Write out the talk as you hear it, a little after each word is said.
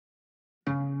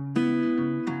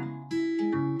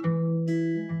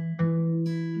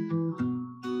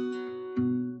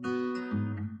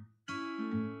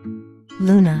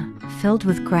Luna, filled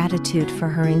with gratitude for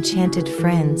her enchanted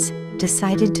friends,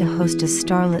 decided to host a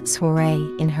starlit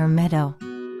soiree in her meadow.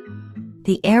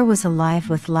 The air was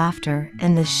alive with laughter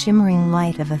and the shimmering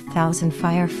light of 1,000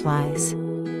 fireflies.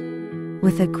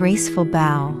 With a graceful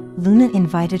bow, Luna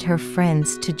invited her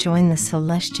friends to join the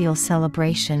celestial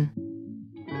celebration.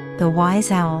 The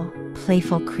wise owl,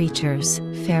 playful creatures,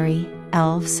 fairy,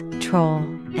 elves, troll,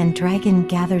 and dragon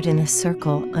gathered in a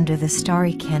circle under the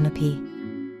starry canopy.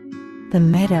 The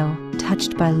meadow,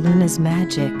 touched by Luna's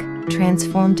magic,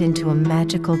 transformed into a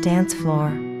magical dance floor.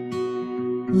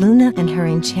 Luna and her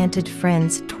enchanted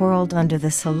friends twirled under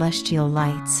the celestial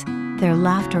lights, their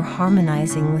laughter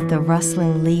harmonizing with the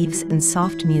rustling leaves and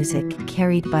soft music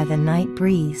carried by the night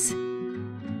breeze.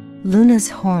 Luna's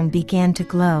horn began to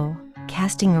glow,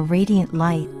 casting a radiant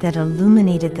light that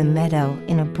illuminated the meadow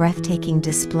in a breathtaking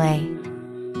display.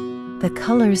 The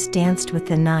colors danced with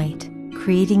the night,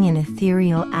 creating an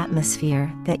ethereal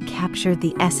atmosphere that captured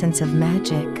the essence of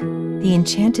magic. The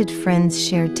enchanted friends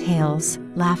shared tales,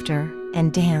 laughter,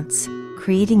 and dance,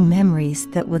 creating memories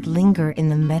that would linger in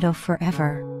the meadow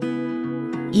forever.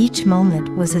 Each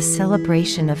moment was a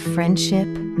celebration of friendship,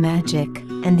 magic,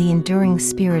 and the enduring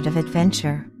spirit of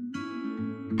adventure.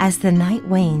 As the night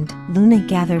waned, Luna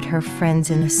gathered her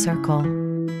friends in a circle.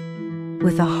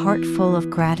 With a heart full of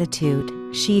gratitude,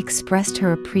 she expressed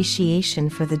her appreciation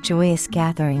for the joyous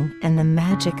gathering and the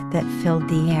magic that filled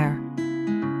the air.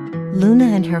 Luna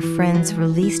and her friends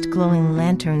released glowing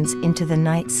lanterns into the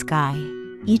night sky,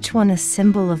 each one a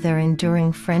symbol of their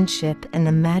enduring friendship and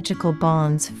the magical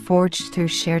bonds forged through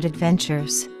shared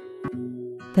adventures.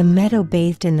 The meadow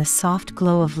bathed in the soft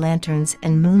glow of lanterns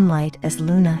and moonlight as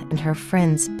Luna and her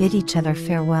friends bid each other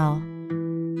farewell.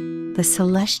 The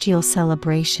celestial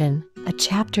celebration, a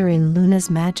chapter in Luna's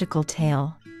magical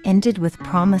tale, ended with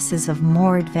promises of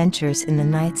more adventures in the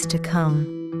nights to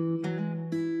come.